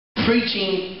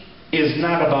Preaching is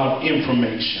not about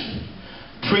information.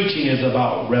 Preaching is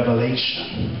about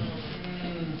revelation.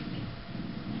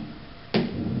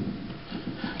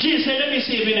 Jesus said, let me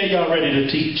see if any of y'all ready to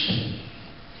teach.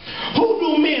 Who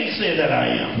do men say that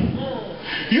I am?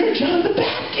 You're John the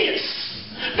Baptist.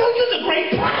 No, you're the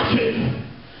great prophet.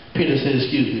 Peter said,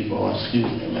 excuse me, boy, excuse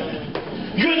me a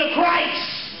minute. You're the Christ,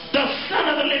 the Son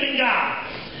of the living God.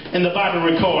 And the Bible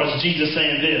records Jesus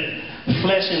saying this.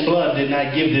 Flesh and blood did not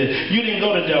give this. You didn't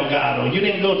go to Delgado. You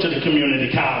didn't go to the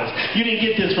community college. You didn't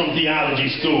get this from theology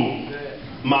school.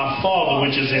 My Father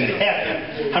which is in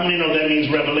heaven. How many know that means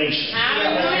revelation?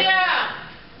 Hallelujah.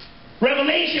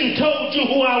 Revelation told you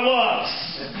who I was.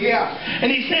 Yeah.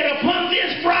 And he said, upon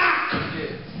this rock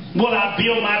will I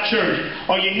build my church.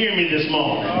 Are you hearing me this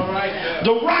morning? All right.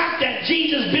 The rock that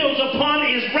Jesus builds upon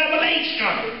is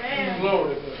revelation. Amen.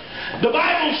 Glory. The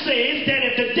Bible says that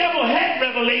if the devil had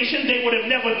revelation, they would have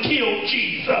never killed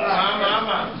Jesus.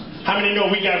 How many know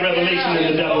we got revelation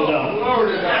and the devil don't?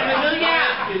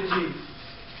 Hallelujah.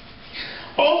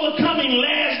 Overcoming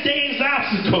last days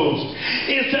obstacles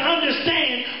is to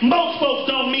understand most folks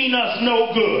don't mean us no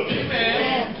good.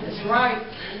 Amen. That's right.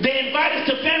 They invite us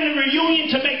to family reunion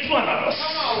to make fun of us.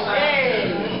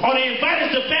 Hey. Or they invite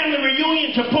us to family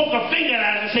reunion to poke a finger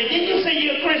at us and say, didn't you say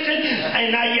you're a Christian?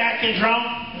 And now you're acting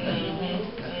drunk.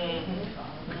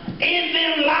 In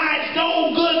them lies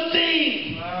no good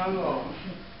thing.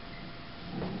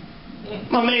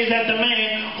 I'm amazed at the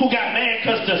man who got mad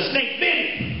because the snake bit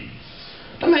him.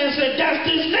 The man said, that's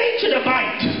his nature to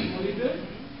bite. What he did?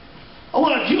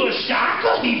 Well, you a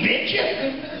shocker? He bit you.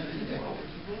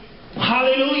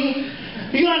 Hallelujah.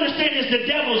 You understand it's the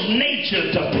devil's nature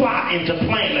to plot and to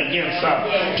plan against us.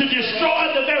 To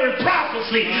destroy the very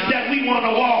prophecy that we want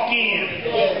to walk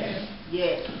in.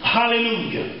 Yes.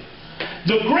 Hallelujah.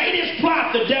 The greatest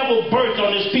plot the devil birthed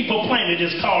on this people planet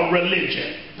is called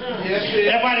religion. Yes,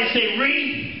 Everybody say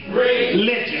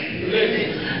religion.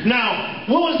 Now,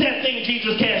 what was that thing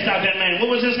Jesus cast out that man? What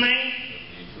was his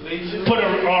name? Put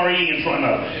a R-E in front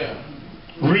of it. Yeah.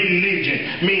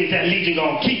 Religion means that legion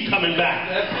gonna keep coming back.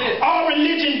 That's it. All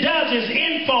religion does is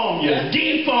inform you,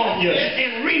 deform you,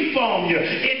 and reform you.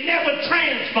 It never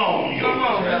transforms you. Come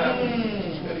on now.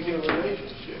 Gotta get a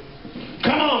relationship.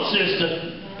 Come on,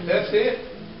 sister. That's it.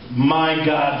 My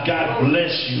God, God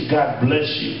bless you. God bless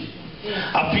you.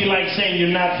 I feel like saying you're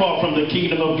not far from the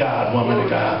kingdom of God, woman of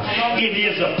God. It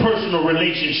is a personal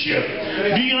relationship.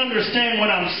 Do you understand what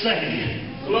I'm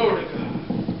saying? Glory to God.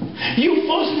 You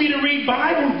force me to read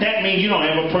Bible, that means you don't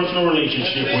have a personal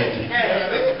relationship with it.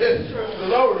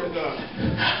 Glory to God.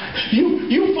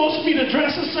 You force me to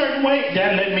dress a certain way,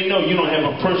 that let me know you don't have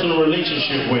a personal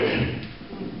relationship with it.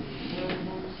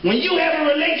 When you have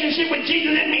a relationship with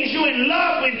Jesus, that means you're in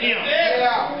love with him.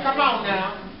 Yeah. Come on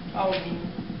now. Oh.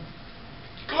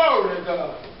 Glory to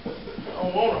God. I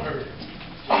don't want to hurt it.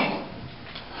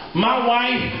 My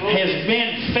wife has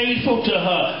been faithful to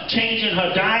her changing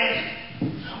her diet.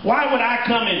 Why would I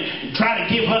come and try to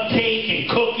give her cake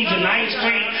and cookies and ice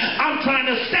cream? I'm trying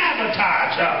to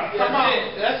sabotage her. Come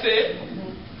on. That's it.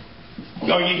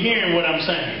 Are you hearing what I'm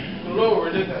saying?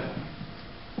 Glory to God.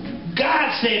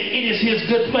 God said it is his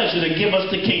good pleasure to give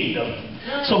us the kingdom.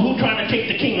 So who's trying to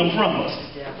take the kingdom from us?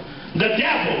 The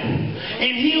devil.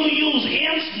 And he'll use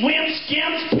imps, wimps,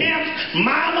 skimps, pimps,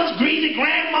 mamas, greasy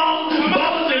grandmas,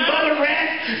 bubbles and bubble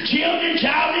rats, children,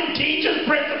 teachers,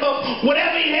 principals,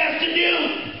 whatever he has to do.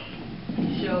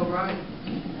 Sure, right.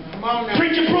 Come on now.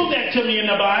 Preacher, prove that to me in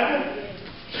the Bible.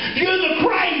 You're the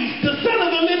Christ, the Son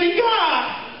of the living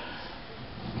God.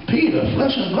 Peter,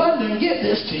 flesh and blood didn't give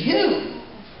this to you.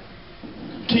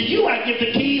 To you I give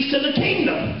the keys to the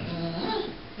kingdom.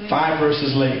 5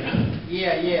 verses later.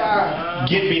 Yeah.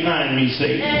 Get behind me,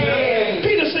 Satan. Hey.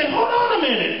 Peter said, hold on a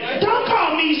minute. Don't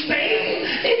call me Satan.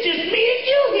 It's just me and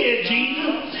you here,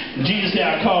 Jesus. Jesus said,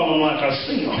 I call him like I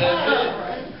see him.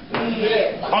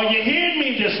 Are you hearing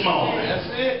me this morning? That's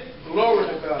it. Glory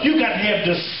to God. You got to have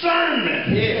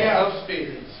discernment. Yeah. Of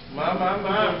spirits. My.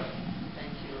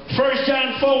 1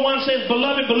 John 4:1 says,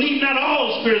 beloved, believe not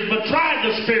all spirits, but try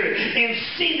the spirit and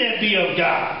see that be of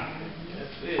God.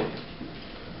 That's it.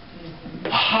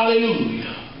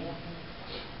 Hallelujah.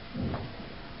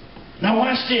 Now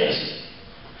watch this.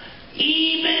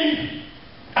 Even,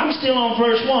 I'm still on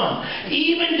verse 1.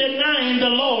 Even denying the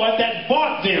Lord that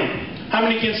bought them. How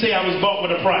many can say I was bought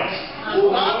with a price?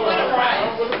 Bought with a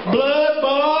price. Blood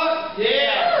bought.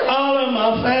 Yeah. All of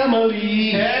my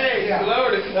family. Hey,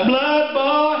 glory to God. Blood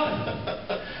bought.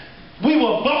 We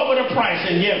were bought with a price,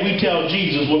 and yet we tell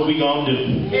Jesus what we're going to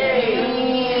do.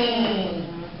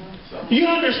 You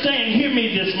understand, hear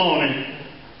me this morning.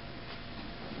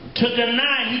 To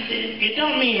deny, it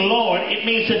don't mean Lord, it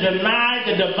means to deny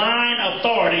the divine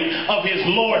authority of his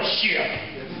lordship.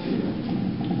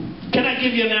 Can I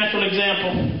give you a natural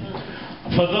example?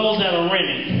 For those that are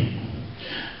renting.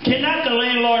 Cannot the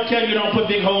landlord tell you don't put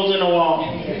big holes in the wall?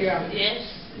 Yes.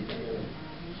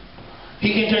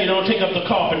 He can tell you don't take up the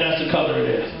carpet, that's the color it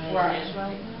is. Right.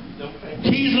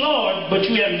 He's Lord, but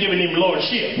you haven't given him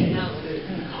lordship.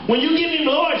 When you give him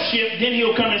lordship, then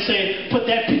he'll come and say, put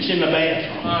that picture in the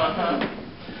bathroom.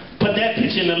 Put that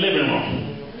picture in the living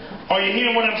room. Are you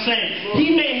hearing what I'm saying?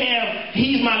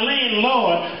 He's my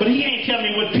landlord, but he ain't telling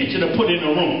me what picture to put in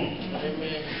the room.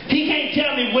 He can't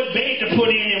tell me what bed to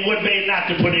put in and what bed not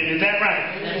to put in. Is that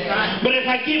right? But if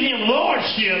I give him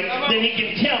lordship, then he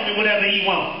can tell me whatever he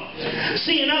wants.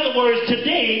 See, in other words,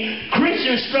 today,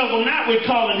 Christians struggle not with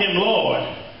calling him Lord,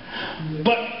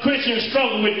 but Christians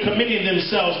struggle with committing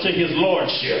themselves to his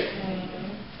lordship.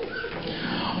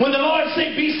 When the Lord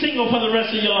say, be single for the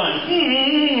rest of your life.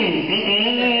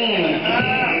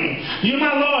 You're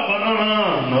my Lord, but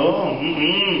no.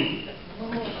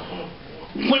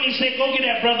 When he said, go get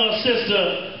that brother or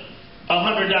sister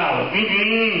 $100.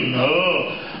 No.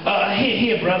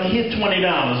 Here, brother, here's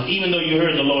 $20, even though you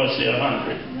heard the Lord say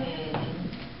 $100.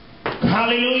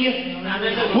 Hallelujah.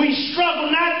 We struggle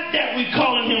not that we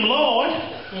calling him Lord.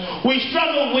 We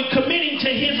struggle with committing to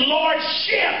his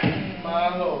lordship.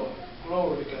 My Lord.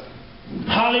 Glory to God.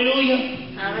 Hallelujah.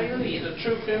 Hallelujah. The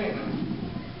truth in him.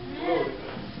 Glory to God.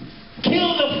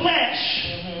 Kill the flesh,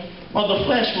 or the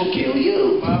flesh will kill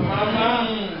you.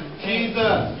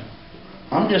 Jesus.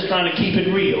 I'm just trying to keep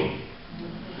it real.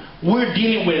 We're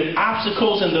dealing with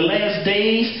obstacles in the last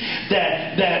days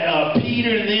that Peter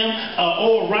and them,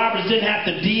 old Roberts didn't have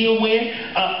to deal with.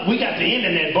 We got the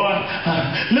internet, boy.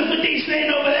 Look what they're saying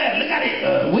over there. Look at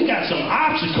it. We got some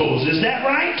obstacles. Is that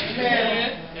right?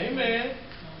 Amen.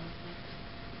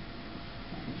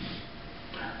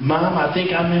 Mom, I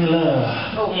think I'm in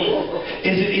love.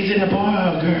 Is it a boy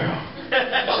or a girl?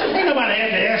 Ain't nobody had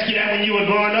to ask you that when you were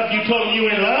growing up. You told them you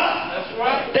were in love. That's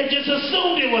right. They just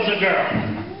assumed it was a girl.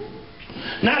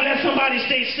 Now let somebody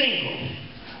stay single.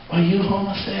 Are you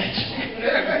homosexual?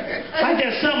 Like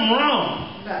there's something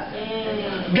wrong.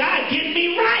 God, get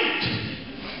me right.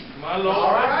 My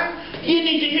Lord. You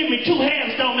need to hear me. Two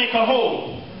hands don't make a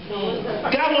whole.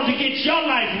 God wants to get your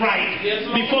life right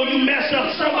before you mess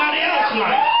up somebody else's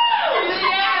life.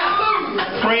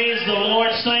 Praise the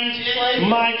Lord, saints.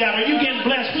 My God, are you getting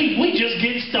blessed? We just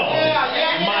getting started.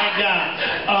 My God.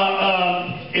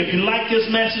 If you like this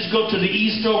message, go to the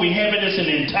e-store. We have it in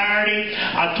entirety.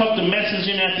 I tucked the message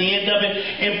in at the end of it.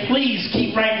 And please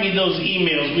keep writing me those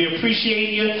emails. We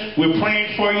appreciate you. We're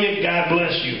praying for you. God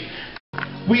bless you.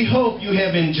 We hope you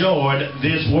have enjoyed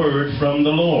this word from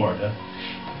the Lord.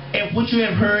 If what you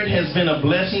have heard has been a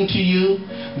blessing to you,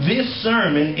 this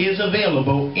sermon is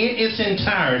available in its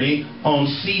entirety on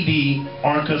CD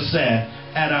or cassette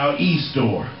at our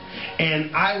e-store.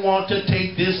 And I want to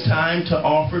take this time to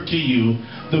offer to you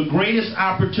the greatest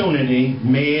opportunity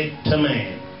made to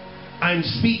man. I'm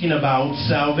speaking about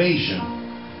salvation,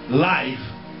 life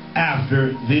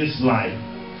after this life.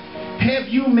 Have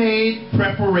you made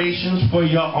preparations for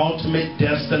your ultimate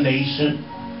destination?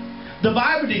 The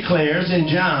Bible declares in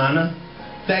John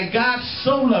that God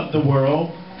so loved the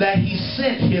world that he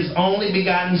sent his only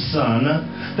begotten Son,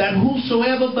 that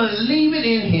whosoever believeth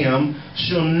in him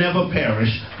shall never perish,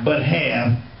 but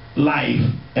have life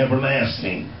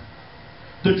everlasting.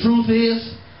 The truth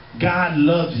is, God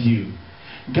loves you.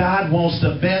 God wants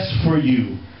the best for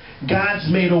you.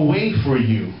 God's made a way for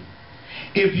you.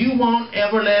 If you want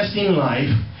everlasting life,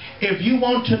 if you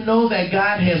want to know that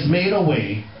God has made a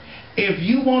way, if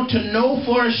you want to know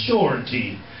for a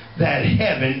surety that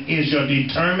heaven is your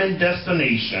determined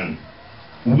destination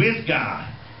with God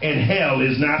and hell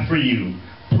is not for you,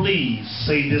 please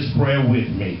say this prayer with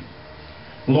me.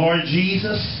 Lord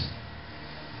Jesus,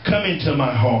 come into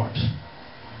my heart.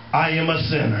 I am a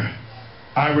sinner.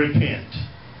 I repent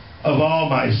of all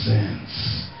my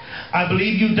sins. I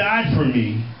believe you died for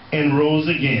me and rose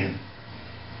again.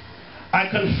 I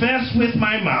confess with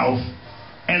my mouth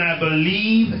and I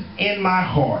believe in my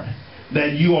heart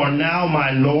that you are now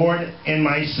my Lord and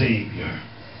my Savior.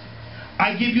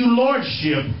 I give you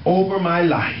lordship over my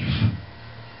life,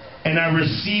 and I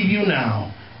receive you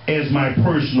now as my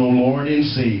personal Lord and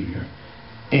Savior.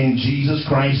 In Jesus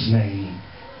Christ's name,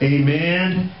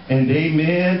 amen and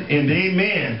amen and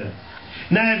amen.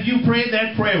 Now, if you prayed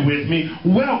that prayer with me,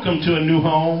 welcome to a new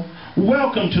home.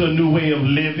 Welcome to a new way of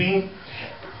living.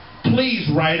 Please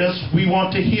write us. We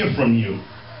want to hear from you.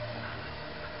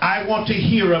 I want to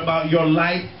hear about your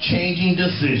life-changing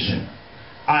decision.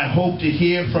 I hope to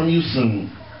hear from you soon.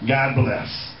 God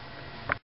bless.